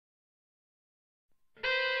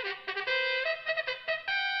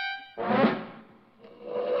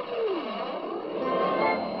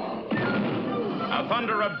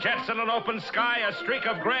glitter of jets in an open sky, a streak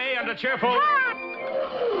of gray, and a cheerful...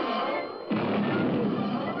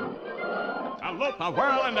 A loop, a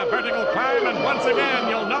whirl, and a vertical climb, and once again,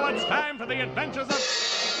 you'll know it's time for the adventures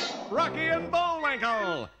of Rocky and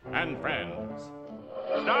Bullwinkle and friends.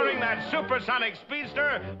 Starring that supersonic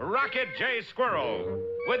speedster, Rocket J. Squirrel,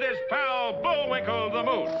 with his pal Bullwinkle the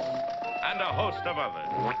Moose, and a host of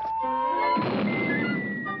others.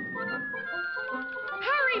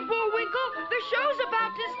 Hurry, Bullwinkle! The show's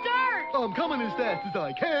about to start! I'm coming as fast as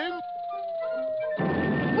I can.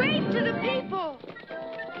 Wave to the people!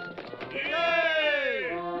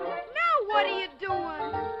 Yay! Now what are you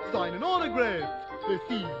doing? Signing autographs. Let's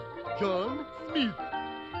see. John Smith.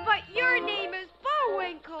 But your name is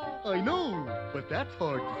Bullwinkle. I know, but that's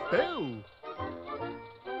hard to spell.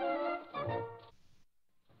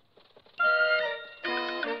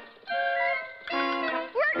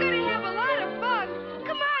 We're gonna have a lot of fun.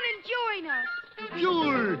 Come on and join us.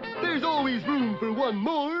 Sure, there's always room for one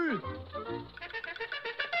more.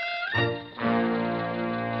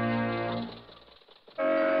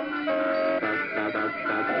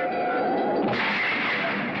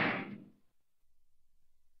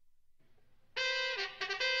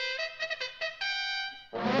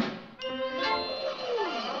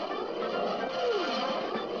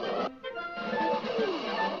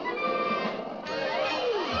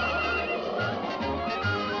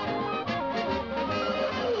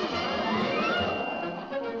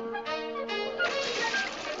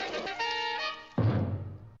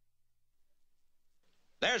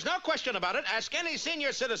 There's no question about it. Ask any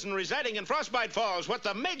senior citizen residing in Frostbite Falls what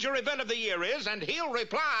the major event of the year is, and he'll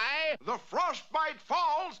reply... The Frostbite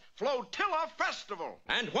Falls Flotilla Festival.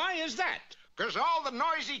 And why is that? 'Cause all the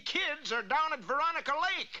noisy kids are down at Veronica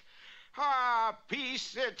Lake. Ah,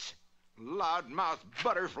 peace, it's loudmouth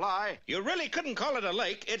butterfly. You really couldn't call it a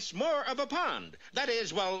lake. It's more of a pond. That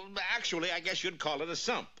is, well, actually, I guess you'd call it a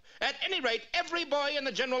sump. At any rate, every boy in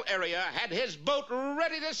the general area had his boat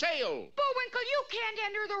ready to sail. Bullwinkle, you can't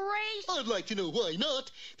enter the race. I'd like to know why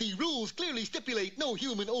not. The rules clearly stipulate no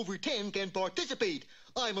human over 10 can participate.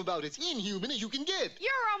 I'm about as inhuman as you can get.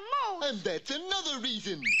 You're a moose. And that's another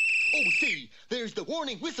reason. Oh, see, there's the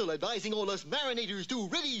warning whistle advising all us marinators to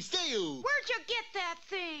ready sail. Where'd you get that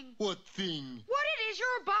thing? What thing? What it is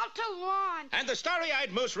you're about to launch. And the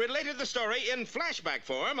starry-eyed moose related the story in flashback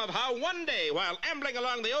form of how one day, while ambling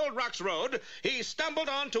along the Old Rocks Road, he stumbled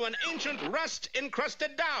onto an ancient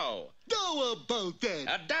rust-encrusted dhow. How about that?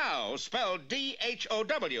 A dhow, spelled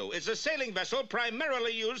D-H-O-W, is a sailing vessel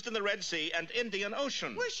primarily used in the Red Sea and Indian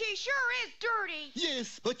Ocean. Well, she sure is dirty.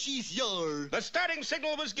 Yes, but she's yar. The starting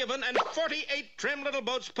signal was given and 48 trim little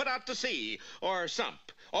boats put out to sea, or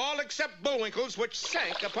sump, all except Bullwinkle's, which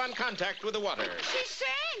sank upon contact with the water. She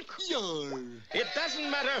sank. Yar. It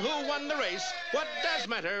doesn't matter who won the race. What does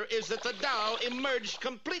matter is that the dhow emerged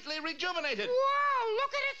completely rejuvenated. Wow,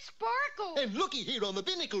 look at it sparkle. And looky here on the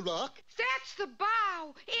binnacle rock. That's the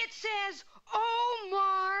bow. It says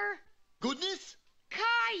Omar Goodness.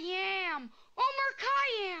 Khayyam. Omar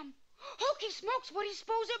Khayyam. Hokey smokes, what do you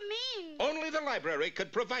suppose it means? Only the library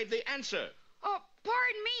could provide the answer.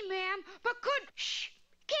 Pardon me, ma'am, but could... Shh!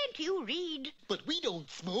 Can't you read? But we don't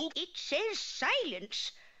smoke. It says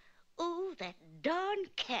silence. Oh, that darn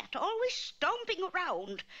cat, always stomping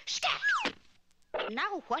around. Scat!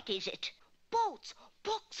 Now what is it? Boats.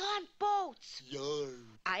 Books on boats. Yar.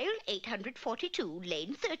 Aisle 842,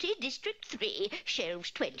 lane 30, district 3, shelves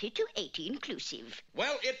 20 to 80 inclusive.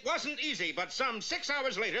 Well, it wasn't easy, but some 6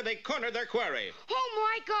 hours later, they cornered their quarry. Oh,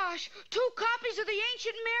 my gosh. 2 copies of The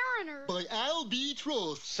Ancient Mariner. By Al B.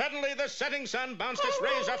 Trost. Suddenly, the setting sun bounced its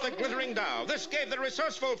rays off the glittering dhow. This gave the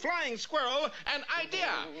resourceful flying squirrel an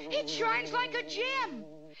idea. It shines like a gem.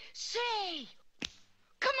 Say...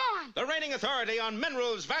 Come on. The reigning authority on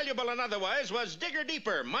minerals, valuable and otherwise, was Digger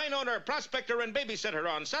Deeper, mine owner, prospector, and babysitter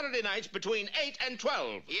on Saturday nights between 8 and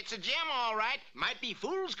 12. It's a gem, all right. Might be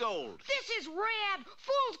fool's gold. This is rad.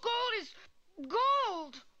 Fool's gold is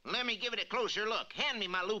gold. Let me give it a closer look. Hand me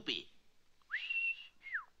my loopy.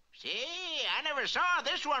 See, I never saw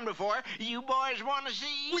this one before. You boys want to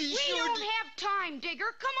see? We don't have time, Digger.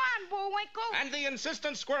 Come on, Bullwinkle. And the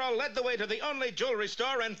insistent squirrel led the way to the only jewelry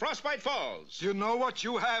store in Frostbite Falls. Do you know what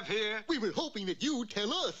you have here? We were hoping that you'd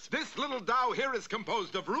tell us. This little dhow here is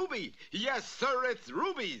composed of ruby. Yes, sir, it's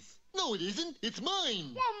rubies. No, it isn't. It's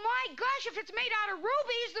mine. Well, my gosh, if it's made out of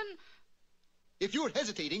rubies, then... If you're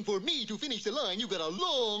hesitating for me to finish the line, you've got a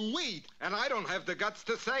long wait. And I don't have the guts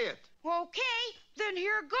to say it. Okay, then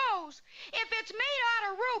here goes. If it's made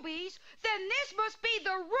out of rubies, then this must be the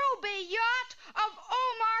Ruby Yacht of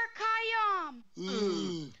Omar Khayyam.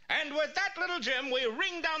 Kayam. And with that, little Jim, we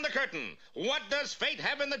ring down the curtain. What does fate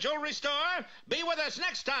have in the jewelry store? Be with us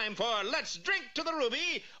next time for Let's Drink to the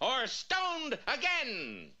Ruby or Stoned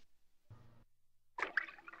Again.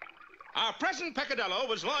 Our present peccadillo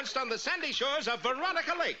was launched on the sandy shores of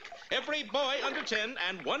Veronica Lake. Every boy under 10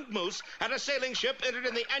 and one moose had a sailing ship entered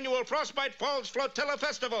in the annual Frostbite Falls Flotilla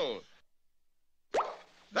Festival.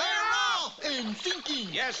 They're off and sinking.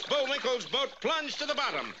 Yes, Bullwinkle's boat plunged to the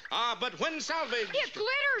bottom. But when salvaged... It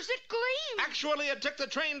glitters, it gleams. Actually, it took the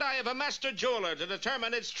trained eye of a master jeweler to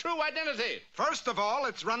determine its true identity. First of all,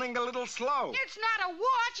 it's running a little slow. It's not a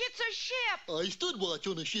watch, it's a ship. I stood watch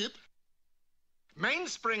on a ship.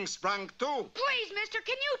 Mainspring sprung, too. Please, mister,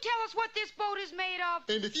 can you tell us what this boat is made of?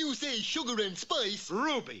 And if you say sugar and spice...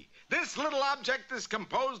 Ruby. This little object is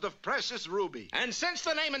composed of precious ruby. And since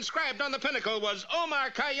the name inscribed on the pinnacle was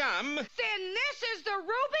Omar Khayyam... Then this is the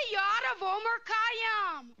Ruby Yacht of Omar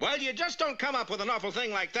Khayyam. Well, you just don't come up with an awful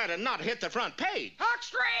thing like that and not hit the front page.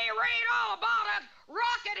 Extra, read all about it.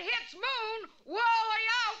 Rocket hits moon, Wally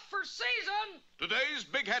out for season. Today's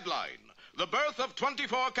big headline: the birth of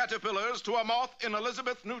 24 caterpillars to a moth in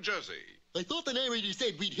Elizabeth, New Jersey. I thought the narrator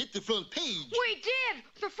said we'd hit the front page. We did.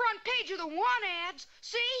 The front page of the want ads.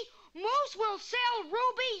 See? Moose will sell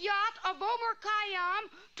Ruby Yacht of Omar Khayyam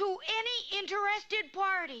to any interested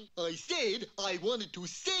party. I said I wanted to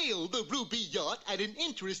sail the Ruby Yacht at an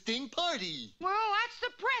interesting party. Well, that's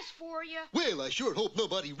the press for you. Well, I sure hope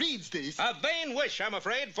nobody reads this. A vain wish, I'm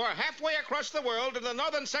afraid, for halfway across the world in the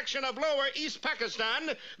northern section of lower East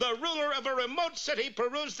Pakistan, the ruler of a remote city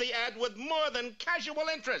perused the ad with more than casual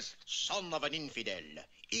interest. Son of an infidel,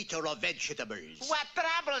 eater of vegetables. What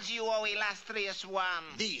troubles you, O illustrious one?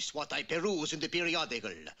 This what I peruse in the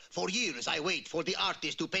periodical. For years I wait for the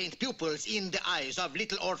artist to paint pupils in the eyes of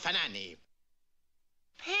little orphan Annie.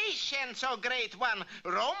 Patience, O great one.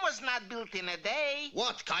 Rome was not built in a day.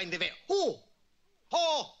 What kind of a... Oh!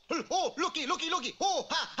 Looky! Oh,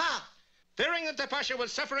 ha! Fearing that the Pasha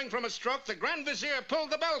was suffering from a stroke, the Grand Vizier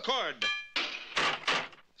pulled the bell cord.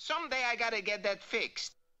 Someday I gotta get that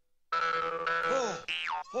fixed.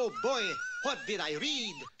 Oh boy, what did I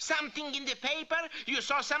read? Something in the paper? You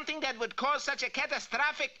saw something that would cause such a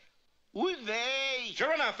catastrophic... Ooh, they...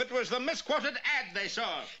 Sure enough, it was the misquoted ad they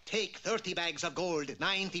saw. Take 30 bags of gold,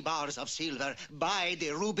 90 bars of silver, buy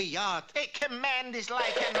the Ruby Yacht. A command is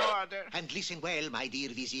like an order. And listen well, my dear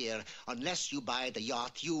Vizier, unless you buy the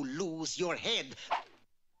yacht, you lose your head.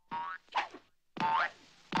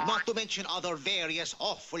 Not to mention other various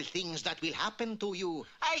awful things that will happen to you.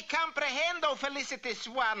 I comprehend, O felicitous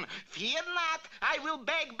one. Fear not, I will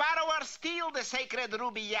beg, borrow, or steal the sacred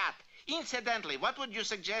Ruby Yacht. Incidentally, what would you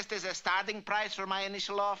suggest as a starting price for my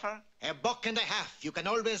initial offer? $1.50. You can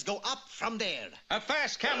always go up from there. A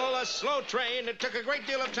fast camel, a slow train. It took a great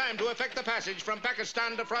deal of time to effect the passage from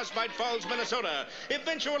Pakistan to Frostbite Falls, Minnesota.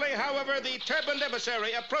 Eventually, however, the turbaned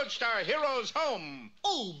emissary approached our hero's home.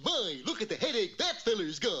 Oh, my, look at the headache that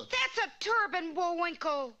feller's got. That's a turban,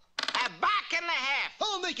 Bullwinkle. $1.50.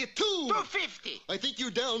 I'll make it 2. $2.50. I think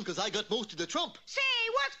you're down because I got most of the trump. Say,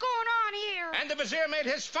 what's going on here? And the Vizier made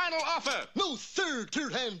his final offer. No, sir,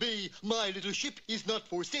 Turhan Bey. My little ship is not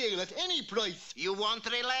for sale at any price. You won't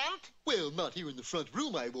relent? Well, not here in the front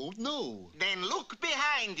room, I won't, no. Then look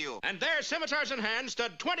behind you. And there, scimitars in hand,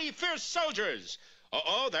 stood 20 fierce soldiers.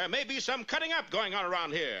 Uh-oh, there may be some cutting up going on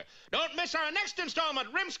around here. Don't miss our next installment,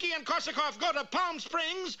 Rimsky and Korsakov Go to Palm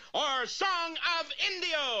Springs, or Song of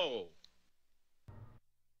Indio.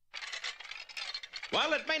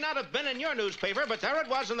 Well, it may not have been in your newspaper, but there it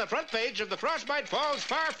was on the front page of the Frostbite Falls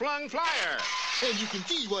Far-Flung Flyer. And you can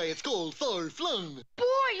see why it's called Far Flung.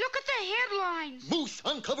 Boy, look at the headlines. Moose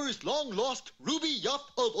uncovers long-lost Ruby Yacht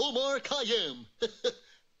of Omar Khayyam.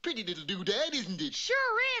 Pretty little doodad, isn't it? Sure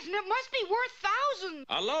is, and it must be worth thousands.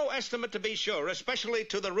 A low estimate, to be sure, especially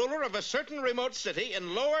to the ruler of a certain remote city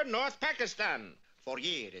in lower North Pakistan. For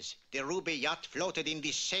years, the Ruby Yacht floated in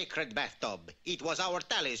this sacred bathtub. It was our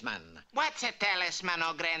talisman. What's a talisman,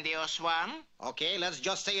 O grandiose one? Okay, let's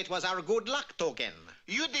just say it was our good luck token.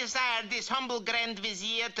 You desire this humble Grand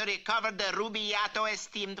Vizier to recover the Ruby Yacht, O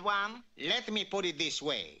esteemed one? Let me put it this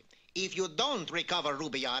way. If you don't recover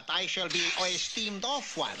Ruby Yacht, I shall be esteemed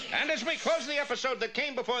off one. And as we close the episode that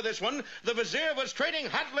came before this one, the Vizier was trading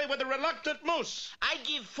hotly with the reluctant Moose. I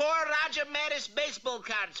give 4 Roger Maris baseball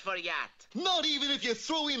cards for Yacht. Not even if you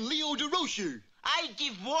throw in Leo DeRocher. I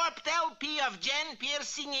give warped LP of Jen Pierce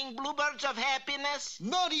singing Bluebirds of Happiness.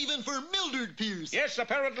 Not even for Mildred Pierce. Yes,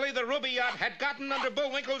 apparently the Ruby Yacht had gotten under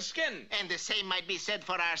Bullwinkle's skin. And the same might be said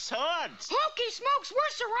for our swords. Hokey smokes,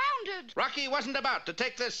 we're surrounded. Rocky wasn't about to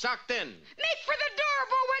take this socked in. Make for the door,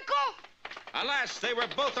 Bullwinkle. Alas, they were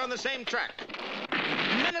both on the same track.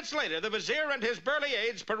 Minutes later, the Vizier and his burly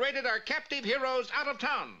aides paraded our captive heroes out of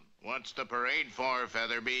town. What's the parade for,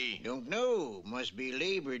 Featherby? Don't know. Must be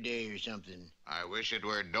Labor Day or something. I wish it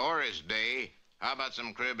were Doris Day. How about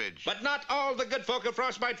some cribbage? But not all the good folk of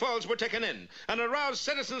Frostbite Falls were taken in. An aroused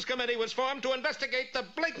citizens committee was formed to investigate the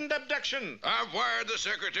blatant abduction. I've wired the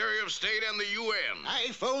Secretary of State and the UN. I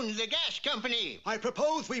phoned the gas company. I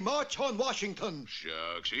propose we march on Washington.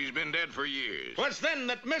 Shucks, he's been dead for years. 'Twas then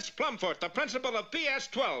that Miss Plumfoot, the principal of PS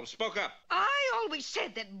 12, spoke up. I always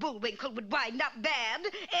said that Bullwinkle would wind up bad.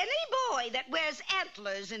 Any boy that wears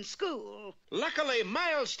antlers in school. Luckily,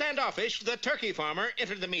 mild standoffish, the turkey farmer,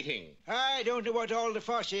 entered the meeting. I don't know what all the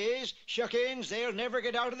fuss is. Shuckins, they'll never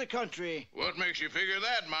get out of the country. What makes you figure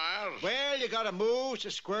that, Miles? Well, you got a moose,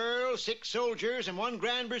 a squirrel, 6 soldiers, and 1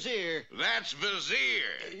 grand brazier. That's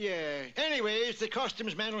Vizier. Yeah. Anyways, the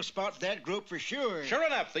customs man will spot that group for sure. Sure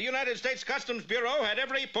enough, the United States Customs Bureau had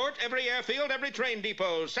every port, every airfield, every train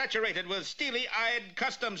depot saturated with steely-eyed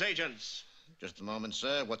customs agents. Just a moment,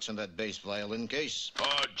 sir. What's in that bass violin case?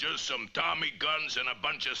 Oh, just some Tommy guns and a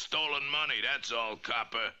bunch of stolen money, that's all,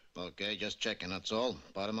 copper. Okay, just checking, that's all.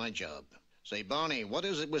 Part of my job. Say, Barney, what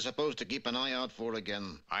is it we're supposed to keep an eye out for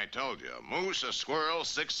again? I told you. A moose, a squirrel,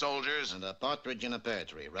 6 soldiers. And a partridge in a pear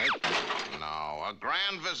tree, right? No, a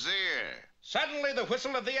Grand Vizier. Suddenly, the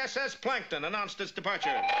whistle of the SS Plankton announced its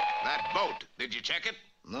departure. That boat, did you check it?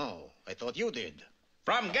 No, I thought you did.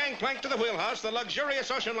 From gangplank to the wheelhouse, the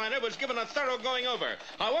luxurious ocean liner was given a thorough going over.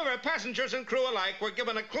 However, passengers and crew alike were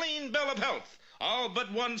given a clean bill of health. All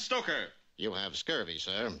but one stoker. You have scurvy,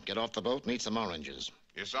 sir. Get off the boat and eat some oranges.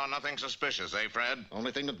 You saw nothing suspicious, eh, Fred?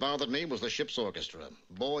 Only thing that bothered me was the ship's orchestra.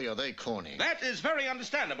 Boy, are they corny. That is very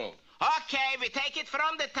understandable. Okay, we take it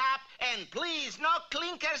from the top, and please, no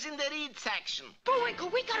clinkers in the reed section. Bullwinkle,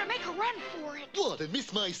 we gotta make a run for it. What, and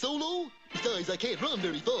miss my solo? Besides, I can't run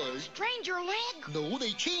very far. Strained your leg? No,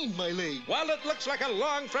 they chained my leg. Well, it looks like a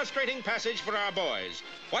long, frustrating passage for our boys.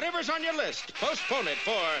 Whatever's on your list, postpone it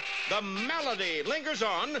for The Melody Lingers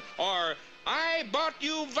On or I Bought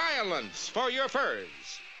You Violence for your furs.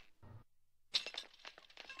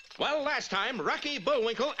 Well, last time, Rocky,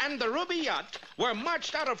 Bullwinkle, and the Ruby Yacht were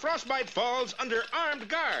marched out of Frostbite Falls under armed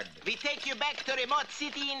guard. We take you back to remote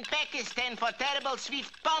city in Pakistan for terrible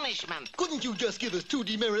swift punishment. Couldn't you just give us 2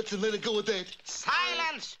 demerits and let it go at that?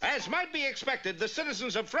 Silence! As might be expected, the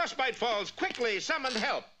citizens of Frostbite Falls quickly summoned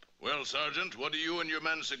help. Well, Sergeant, what do you and your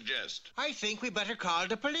men suggest? I think we better call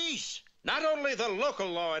the police. Not only the local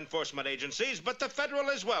law enforcement agencies, but the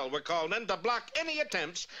federal as well were called in to block any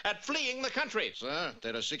attempts at fleeing the country. Sir,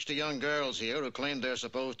 there are 60 young girls here who claim they're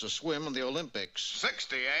supposed to swim in the Olympics.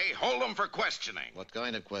 60, eh? Hold them for questioning. What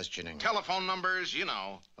kind of questioning? Telephone numbers, you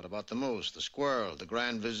know. What about the moose, the squirrel, the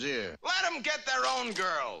Grand Vizier? Let them get their own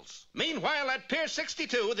girls. Meanwhile, at Pier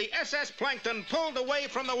 62, the SS Plankton pulled away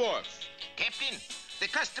from the wharf. Captain, the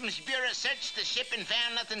Customs Bureau searched the ship and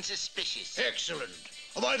found nothing suspicious. Excellent.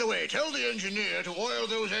 Oh, by the way, tell the engineer to oil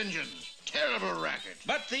those engines. Terrible racket.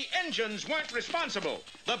 But the engines weren't responsible.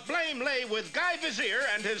 The blame lay with Guy Vizier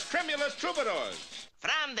and his tremulous troubadours.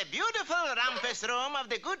 From the beautiful rumpus room of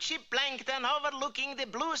the good ship Plankton overlooking the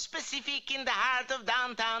blue Pacific in the heart of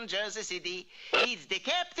downtown Jersey City, it's the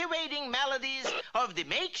captivating melodies of the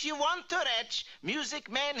makes you want to retch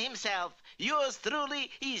music man himself. Yours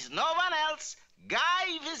truly is no one else,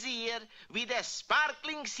 Guy Vizier, with a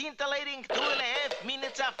sparkling, scintillating 2.5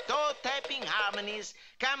 minutes of toe-tapping harmonies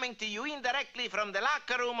coming to you indirectly from the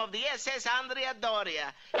locker room of the SS Andrea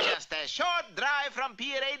Doria, just a short drive from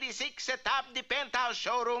Pier 86 atop the penthouse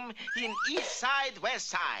showroom in East Side, West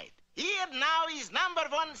Side. Here now is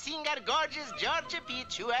 #1 singer, gorgeous Georgia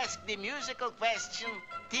Peach, who asked the musical question,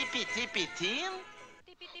 Tippy Tippy Teen?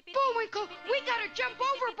 Bullwinkle, we gotta jump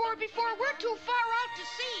overboard before we're too far out to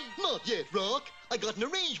sea. Not yet, Rock. I got an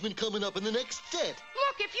arrangement coming up in the next set.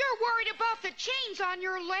 Look, if you're worried about the chains on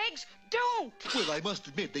your legs, don't. Well, I must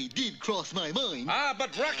admit they did cross my mind. Ah,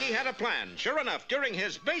 but Rocky had a plan. Sure enough, during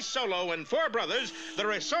his bass solo in Four Brothers, the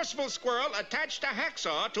resourceful squirrel attached a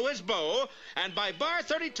hacksaw to his bow, and by bar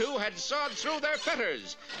 32 had sawed through their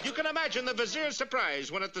fetters. You can imagine the Vizier's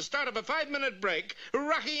surprise when at the start of a 5-minute break,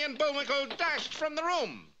 Rocky and Bullwinkle dashed from the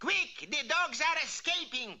room. Quick, the dogs are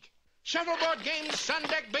escaping. Shuffleboard games, sun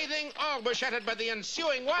deck bathing, all were shattered by the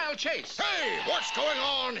ensuing wild chase. Hey, what's going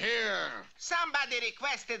on here? Somebody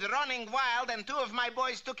requested running wild, and 2 of my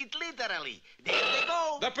boys took it literally. There they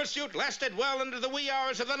go. The pursuit lasted well into the wee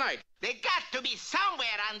hours of the night. They got to be somewhere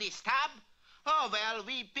on this tub. Oh, well,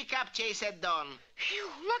 we pick up chase at dawn. Phew,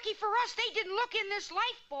 lucky for us, they didn't look in this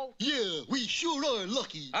lifeboat. Yeah, we sure are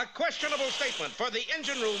lucky. A questionable statement, for the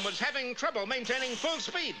engine room was having trouble maintaining full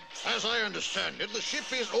speed. As I understand it, the ship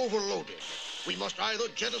is overloaded. We must either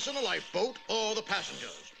jettison a lifeboat or the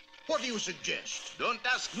passengers. What do you suggest? Don't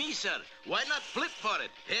ask me, sir. Why not flip for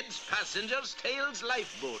it? Heads passengers, tails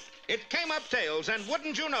lifeboat. It came up tails, and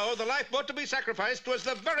wouldn't you know, the lifeboat to be sacrificed was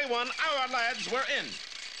the very one our lads were in.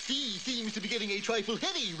 Sea seems to be getting a trifle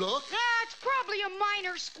heavy, Rock. It's probably a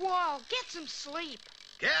minor squall. Get some sleep.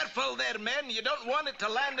 Careful there, men. You don't want it to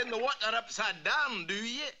land in the water upside down, do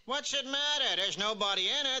you? What's it matter? There's nobody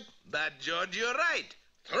in it. But, George, you're right.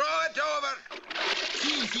 Throw it over.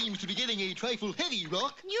 Sea seems to be getting a trifle heavy,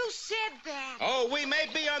 Rock. You said that. Oh, we may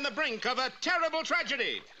be on the brink of a terrible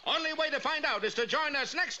tragedy. Only way to find out is to join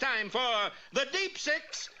us next time for The Deep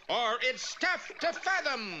Six, or It's Tough to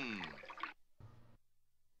Fathom.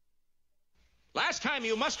 Last time,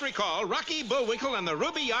 you must recall, Rocky, Bullwinkle, and the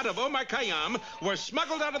ruby yacht of Omar Khayyam were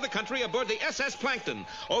smuggled out of the country aboard the SS Plankton.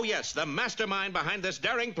 Oh, yes, the mastermind behind this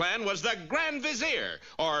daring plan was the Grand Vizier,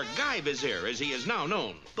 or Guy Vizier, as he is now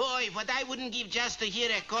known. Boy, what I wouldn't give just to hear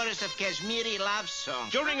a chorus of Kashmiri love song.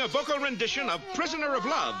 During a vocal rendition of Prisoner of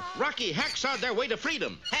Love, Rocky hacksawed their way to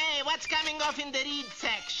freedom. Hey, what's coming off in the reed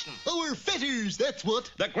section? Our fetters, that's what.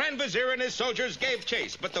 The Grand Vizier and his soldiers gave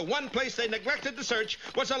chase, but the one place they neglected to search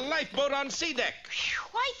was a lifeboat on sea deck.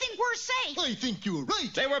 I think we're safe. I think you're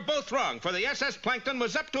right. They were both wrong, for the SS Plankton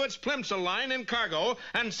was up to its plimsoll line in cargo,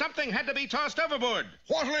 and something had to be tossed overboard.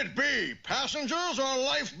 What'll it be, passengers or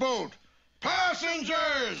lifeboat?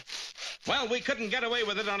 Passengers! Well, we couldn't get away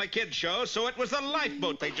with it on a kid's show, so it was the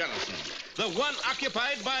lifeboat they jettisoned. The one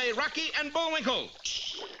occupied by Rocky and Bullwinkle.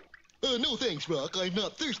 No thanks, Rock. I'm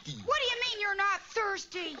not thirsty. What do you mean you're not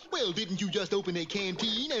thirsty? Well, didn't you just open a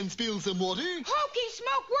canteen and spill some water? Hokey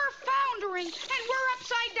smoke, we're foundering, and we're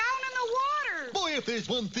upside down in the water. Boy, if there's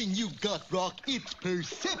one thing you've got, Rock, it's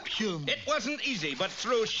perception. It wasn't easy, but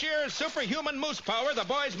through sheer superhuman moose power, the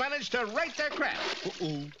boys managed to right their craft.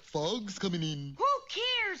 Uh-oh, fog's coming in. Who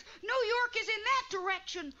cares? New York is in that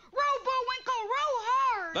direction. Row, Bullwinkle, row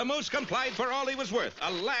hard. The moose complied for all he was worth.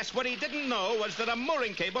 Alas, what he didn't know was that a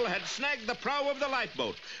mooring cable had snagged the prow of the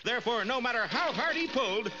lifeboat. Therefore, no matter how hard he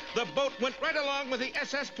pulled, the boat went right along with the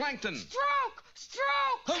SS Plankton. Stroke!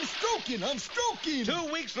 Stroke! I'm stroking!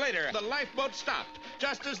 2 weeks later, the lifeboat stopped,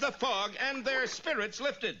 just as the fog and their spirits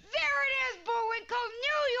lifted. There it is, Bullwinkle,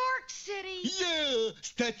 New York City. Yeah!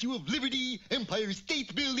 Statue of Liberty, Empire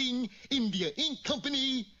State Building, India Ink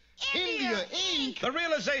Company. India Ink! The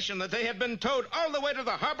realization that they had been towed all the way to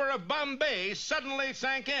the harbor of Bombay suddenly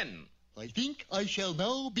sank in. I think I shall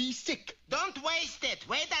now be sick. Don't waste it.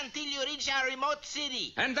 Wait until you reach our remote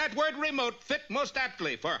city. And that word remote fit most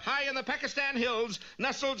aptly, for high in the Pakistan hills,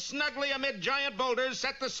 nestled snugly amid giant boulders,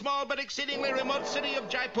 sat the small but exceedingly remote city of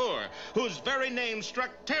Jaipur, whose very name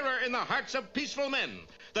struck terror in the hearts of peaceful men.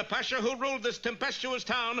 The Pasha who ruled this tempestuous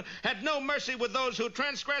town had no mercy with those who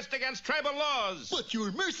transgressed against tribal laws. But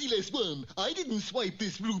you're merciless one. I didn't swipe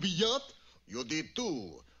this ruby yacht. You did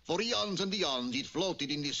too. For eons and eons it floated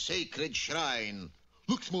in this sacred shrine.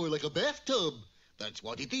 Looks more like a bathtub. That's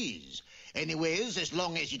what it is. Anyways, as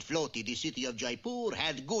long as it floated, the city of Jaipur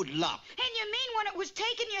had good luck. And you mean when it was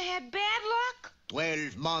taken you had bad luck?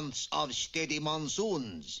 12 months of steady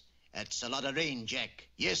monsoons. That's a lot of rain, Jack.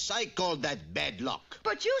 Yes, I call that bad luck.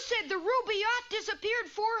 But you said the ruby yacht disappeared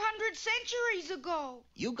 400 centuries ago.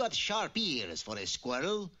 You got sharp ears for a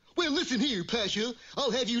squirrel. Well, listen here, Pasha.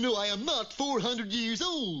 I'll have you know I am not 400 years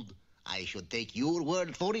old. I should take your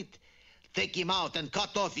word for it. Take him out and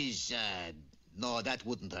cut off his, No, that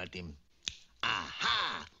wouldn't hurt him.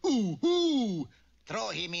 Aha! Ooh! Throw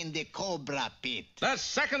him in the cobra pit. Thus,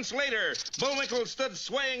 seconds later, Bullwinkle stood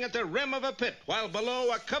swaying at the rim of a pit, while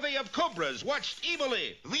below a covey of cobras watched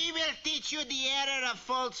evilly. We will teach you the error of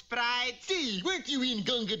false pride. Say, weren't you in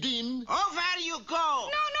Gunga Din? Over you go.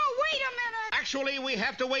 No, wait a minute. Actually, we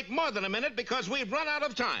have to wait more than a minute because we've run out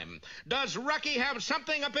of time. Does Rocky have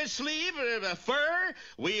something up his sleeve? Fur?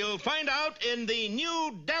 We'll find out in the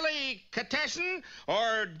New Delhi Catassin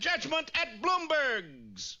or Judgment at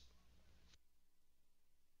Bloomberg's.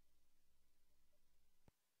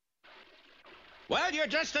 Well, you're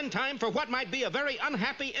just in time for what might be a very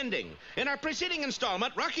unhappy ending. In our preceding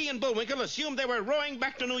installment, Rocky and Bullwinkle assumed they were rowing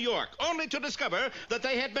back to New York, only to discover that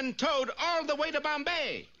they had been towed all the way to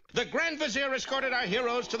Bombay. The Grand Vizier escorted our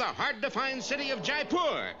heroes to the hard-to-find city of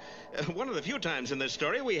Jaipur. One of the few times in this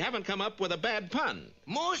story we haven't come up with a bad pun.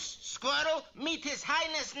 Moose, squirrel, meet His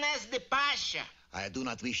Highness Nez the Pasha. I do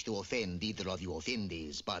not wish to offend either of you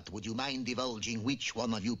offendees, but would you mind divulging which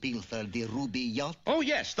one of you pilfered the ruby yacht? Oh,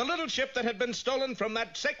 yes, the little ship that had been stolen from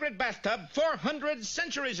that sacred bathtub 400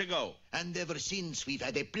 centuries ago. And ever since, we've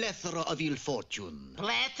had a plethora of ill fortune.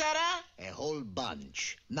 Plethora? A whole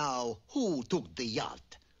bunch. Now, who took the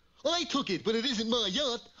yacht? I took it, but it isn't my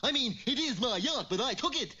yacht. I mean, it is my yacht, but I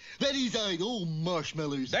took it. That is,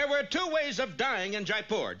 marshmallows. There were two ways of dying in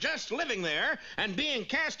Jaipur. Just living there and being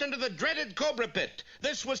cast into the dreaded cobra pit.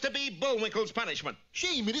 This was to be Bullwinkle's punishment.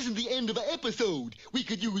 Shame it isn't the end of an episode. We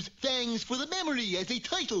could use Thanks for the Memory as a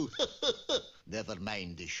title. Never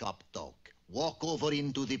mind the shop talk. Walk over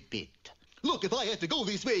into the pit. Look, if I have to go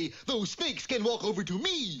this way, those snakes can walk over to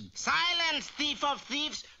me. Silence, thief of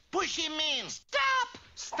thieves. Push him in. Stop!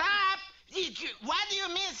 Stop! What do you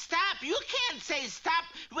mean stop? You can't say stop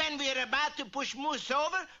when we're about to push Moose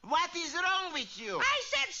over. What is wrong with you? I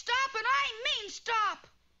said stop, and I mean stop.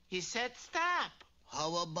 He said stop.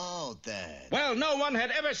 How about that? Well, no one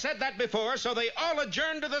had ever said that before, so they all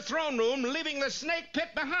adjourned to the throne room, leaving the snake pit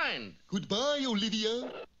behind. Goodbye,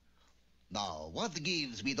 Olivia. Now, what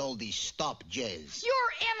gives with all this stop jazz?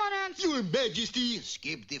 Your Eminence. Your Majesty.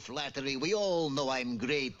 Skip the flattery. We all know I'm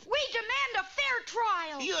great. We demand a fair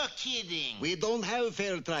trial. You're kidding. We don't have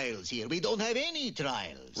fair trials here. We don't have any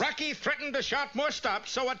trials. Rocky threatened to shout more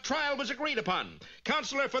stops, so a trial was agreed upon.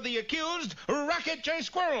 Counselor for the accused, Rocket J.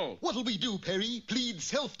 Squirrel. What'll we do, Perry? Plead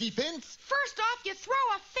self-defense? First off, you throw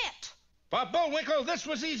a fit. For Bullwinkle, this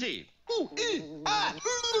was easy.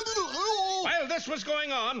 While this was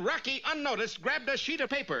going on, Rocky, unnoticed, grabbed a sheet of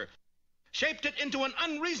paper, shaped it into an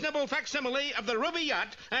unreasonable facsimile of the ruby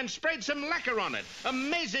yacht, and sprayed some lacquer on it.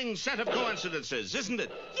 Amazing set of coincidences, isn't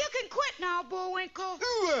it? You can quit now, Bullwinkle.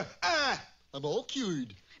 I'm all cured.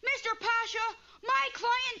 Mr. Pasha, my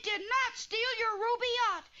client did not steal your ruby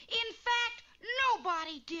yacht. In fact,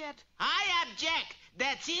 nobody did. I object.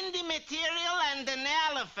 That's in the material and an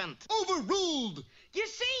elephant. Overruled. You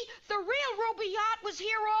see, the real ruby yacht was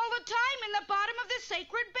here all the time in the bottom of the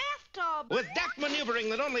sacred bathtub. With deft maneuvering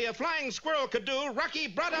that only a flying squirrel could do, Rocky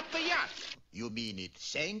brought up the yacht. You mean it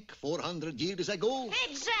sank 400 years ago?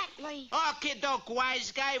 Exactly. Okay, doke,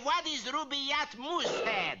 wise guy. What is ruby yacht Moose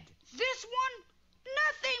had? This one?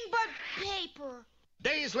 Nothing but paper.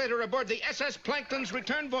 Days later, aboard the SS Plankton's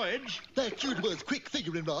return voyage... That sure was quick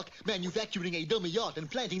figuring, Rock, manufacturing a dummy yacht and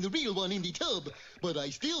planting the real one in the tub. But I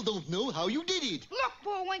still don't know how you did it. Look,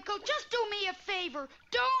 Bullwinkle, just do me a favor.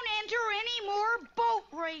 Don't enter any more boat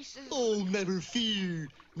races. Oh, never fear.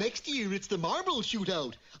 Next year, it's the marble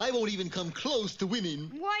shootout. I won't even come close to winning.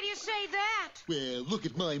 Why do you say that? Well, look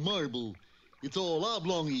at my marble. It's all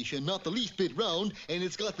oblongish and not the least bit round, and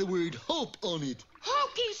it's got the word hope on it.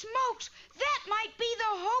 Hokey smokes! That might be the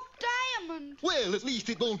Hope Diamond. Well, at least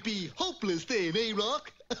it won't be hopeless then, eh,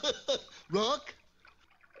 Rock? Rock?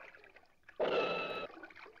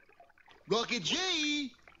 Rocket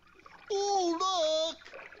J! Oh, Rock!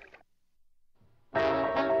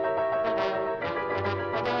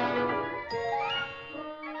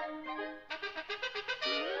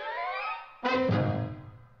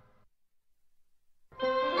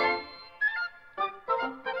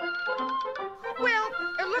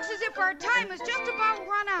 As if our time is just about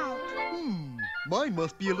run out. Mine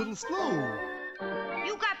must be a little slow.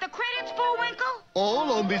 You got the credits, Bullwinkle?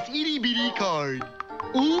 All on this itty-bitty card.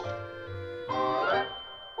 Oop!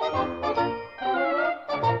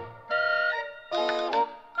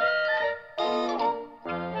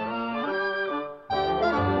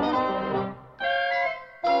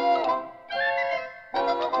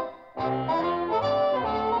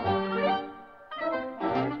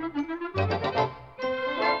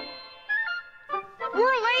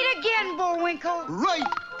 We're late again, Bullwinkle. Right.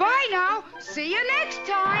 Bye now. See you next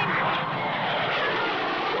time.